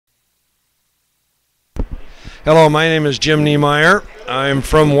Hello, my name is Jim Niemeier. I'm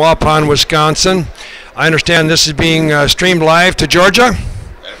from Waupun, Wisconsin. I understand this is being streamed live to Georgia?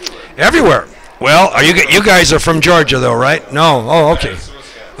 Everywhere. Well, are you guys are from Georgia, though, right? No? Oh, okay.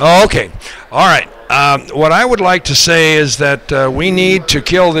 Oh, okay. All right. What I would like to say is that we need to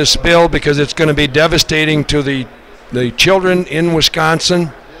kill this bill because it's going to be devastating to the children in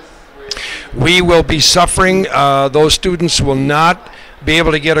Wisconsin. We will be suffering. Those students will not be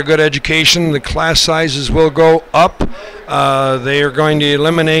able to get a good education. The class sizes will go up. They are going to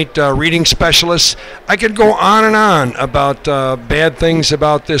eliminate reading specialists. I could go on and on about bad things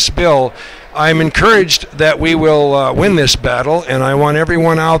about this bill. I'm encouraged that we will win this battle, and I want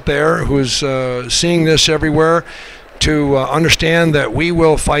everyone out there who's seeing this everywhere to understand that we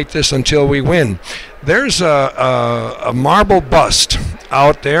will fight this until we win. There's a marble bust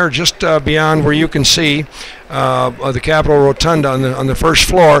out there just beyond where you can see the Capitol Rotunda on the first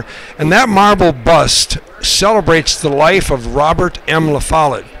floor, and that marble bust celebrates the life of Robert M. La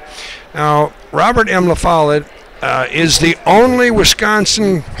Follette. Now, Robert M. La Follette is the only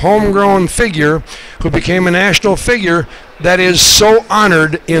Wisconsin homegrown figure who became a national figure that is so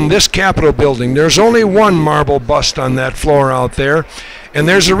honored in this Capitol building. There's only one marble bust on that floor out there, and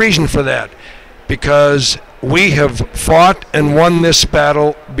there's a reason for that, because we have fought and won this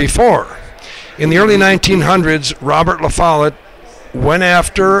battle before. In the early 1900s, Robert La Follette went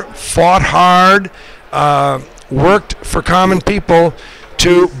after, fought hard, worked for common people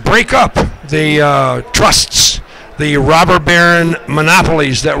to break up the trusts, the robber baron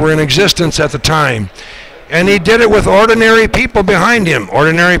monopolies that were in existence at the time. And he did it with ordinary people behind him,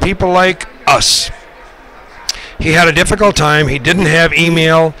 ordinary people like us. He had a difficult time. He didn't have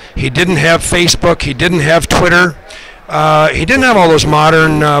email. He didn't have Facebook. He didn't have Twitter. He didn't have all those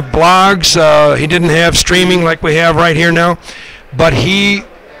modern blogs. He didn't have streaming like we have right here now. But he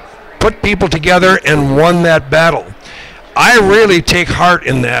put people together and won that battle. I really take heart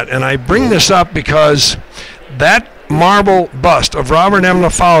in that, and I bring this up because that marble bust of Robert M. La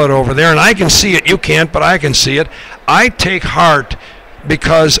Follette over there, and I can see it, you can't, but I can see it. I take heart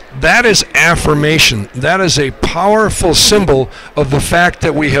because that is affirmation. That is a powerful symbol of the fact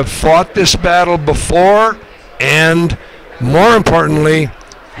that we have fought this battle before, and more importantly,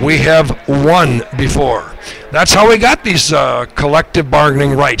 we have won before. That's how we got these collective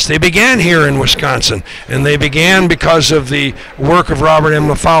bargaining rights. They began here in Wisconsin, and they began because of the work of Robert M.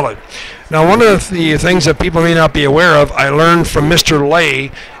 La Follette. Now, one of the things that people may not be aware of, I learned from Mr.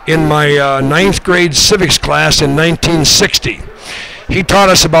 Lay in my 9th grade civics class in 1960. He taught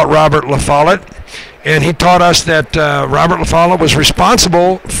us about Robert La Follette, and he taught us that Robert La Follette was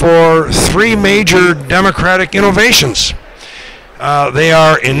responsible for 3 major democratic innovations. They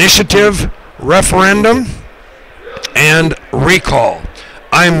are initiative, referendum, and recall.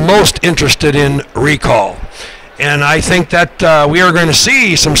 I'm most interested in recall. And I think that we are going to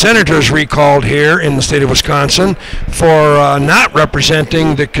see some senators recalled here in the state of Wisconsin for not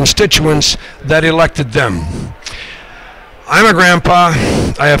representing the constituents that elected them. I'm a grandpa.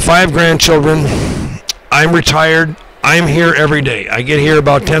 I have 5 grandchildren. I'm retired. I'm here every day. I get here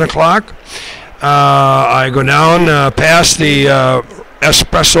about 10 o'clock. I go down past the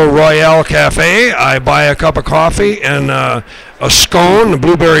Espresso Royale Cafe. I buy a cup of coffee and a scone, a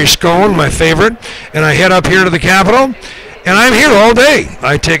blueberry scone, my favorite, and I head up here to the Capitol, and I'm here all day.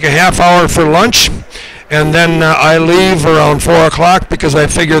 I take a half hour for lunch, and then I leave around 4 o'clock because I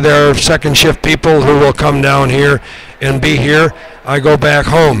figure there are second shift people who will come down here and be here. I go back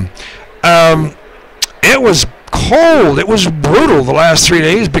home. It was cold. It was brutal the last 3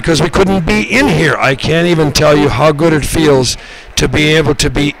 days because we couldn't be in here. I can't even tell you how good it feels to be able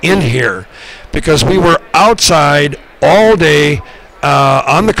to be in here because we were outside all day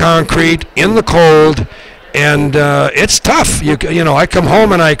on the concrete in the cold, and it's tough. You know, I come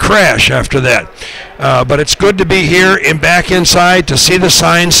home and I crash after that. But it's good to be here and back inside to see the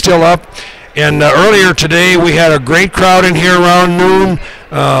signs still up. And earlier today we had a great crowd in here around noon.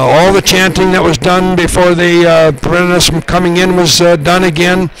 All the chanting that was done before they prevented us from coming in was done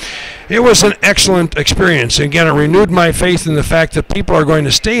again. It was an excellent experience. Again, it renewed my faith in the fact that people are going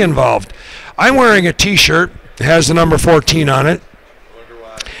to stay involved. I'm wearing a T-shirt that has the number 14 on it.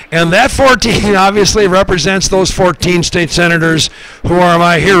 And that 14 obviously represents those 14 state senators who are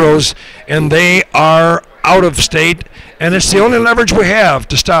my heroes, and they are out of state. And it's the only leverage we have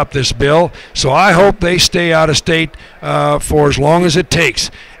to stop this bill. So I hope they stay out of state for as long as it takes.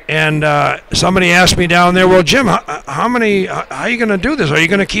 And somebody asked me down there, well, Jim, how are you going to do this? Are you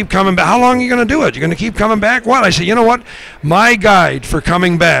going to keep coming back? How long are you going to do it? You're going to keep coming back? What? I said, you know what? My guide for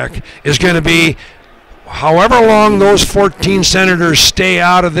coming back is going to be however long those 14 senators stay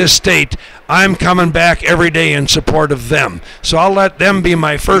out of this state, I'm coming back every day in support of them. So I'll let them be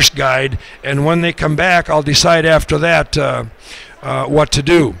my first guide, and when they come back, I'll decide after that what to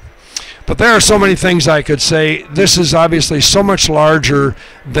do. But there are so many things I could say. This is obviously so much larger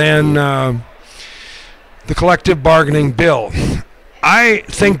than the collective bargaining bill. I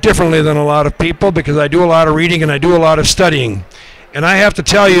think differently than a lot of people because I do a lot of reading and I do a lot of studying. And I have to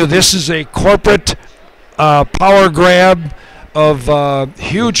tell you, this is a corporate power grab of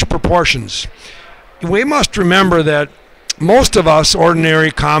huge proportions. We must remember that most of us,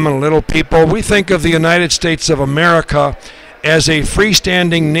 ordinary, common, little people, we think of the United States of America as a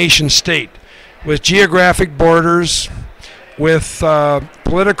freestanding nation state with geographic borders, with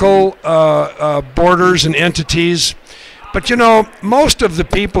political borders and entities. But you know, most of the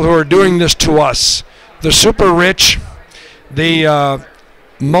people who are doing this to us, the super rich, the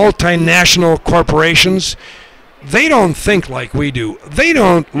multinational corporations, they don't think like we do. They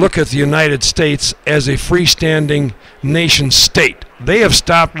don't look at the United States as a freestanding nation state. They have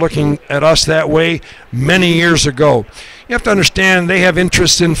stopped looking at us that way many years ago. You have to understand they have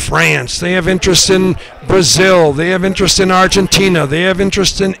interests in France, they have interests in Brazil, they have interests in Argentina, they have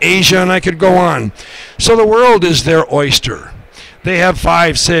interests in Asia, and I could go on. So the world is their oyster. They have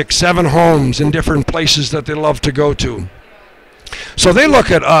 5, 6, 7 homes in different places that they love to go to. So they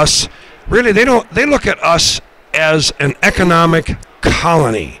look at us, really they look at us as an economic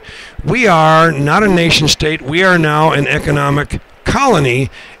colony. We are not a nation state, we are now an economic colony,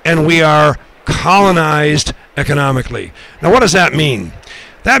 and we are colonized economically. Now what does that mean?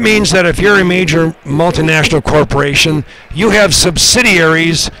 That means that if you're a major multinational corporation, you have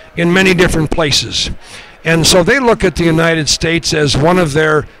subsidiaries in many different places. And so they look at the United States as one of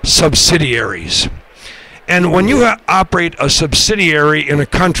their subsidiaries. And when you operate a subsidiary in a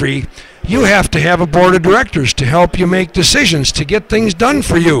country, you have to have a board of directors to help you make decisions, to get things done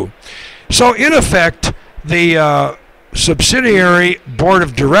for you. So in effect, the subsidiary board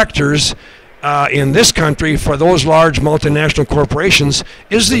of directors in this country for those large multinational corporations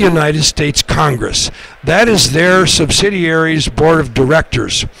is the United States Congress. That is their subsidiary's board of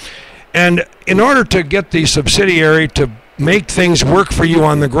directors. And in order to get the subsidiary to make things work for you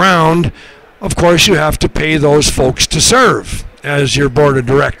on the ground, of course you have to pay those folks to serve as your board of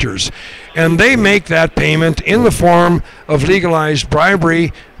directors. And they make that payment in the form of legalized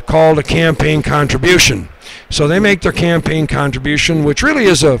bribery called a campaign contribution. So they make their campaign contribution, which really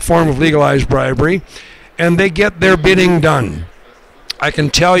is a form of legalized bribery, and they get their bidding done. I can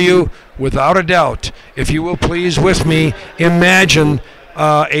tell you without a doubt, if you will please with me, imagine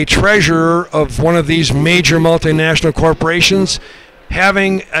a treasurer of one of these major multinational corporations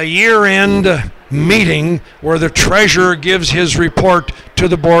having a year-end meeting where the treasurer gives his report to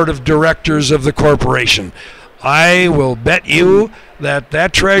the board of directors of the corporation. I will bet you that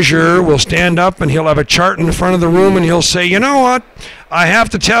that treasurer will stand up and he'll have a chart in the front of the room and he'll say, you know what, I have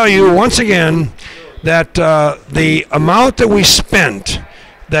to tell you once again that the amount that we spent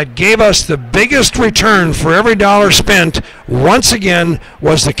that gave us the biggest return for every dollar spent, once again,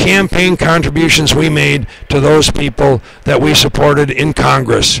 was the campaign contributions we made to those people that we supported in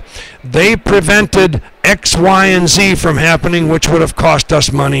Congress. They prevented X, Y, and Z from happening, which would have cost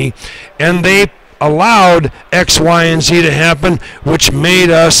us money, and they allowed X, Y, and Z to happen, which made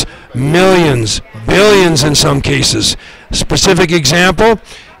us millions, billions in some cases. A specific example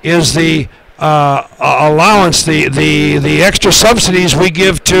is the allowance, the extra subsidies we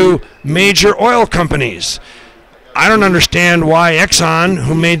give to major oil companies. I don't understand why Exxon,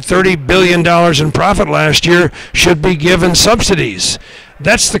 who made $30 billion in profit last year, should be given subsidies.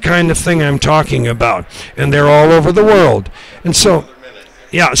 That's the kind of thing I'm talking about, and they're all over the world. And so,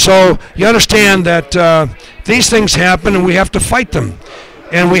 yeah, so you understand that these things happen and we have to fight them.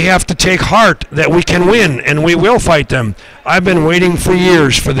 And we have to take heart that we can win, and we will fight them. I've been waiting for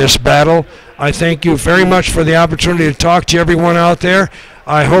years for this battle. I thank you very much for the opportunity to talk to everyone out there.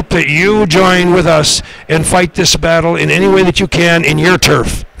 I hope that you join with us and fight this battle in any way that you can in your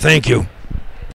turf. Thank you.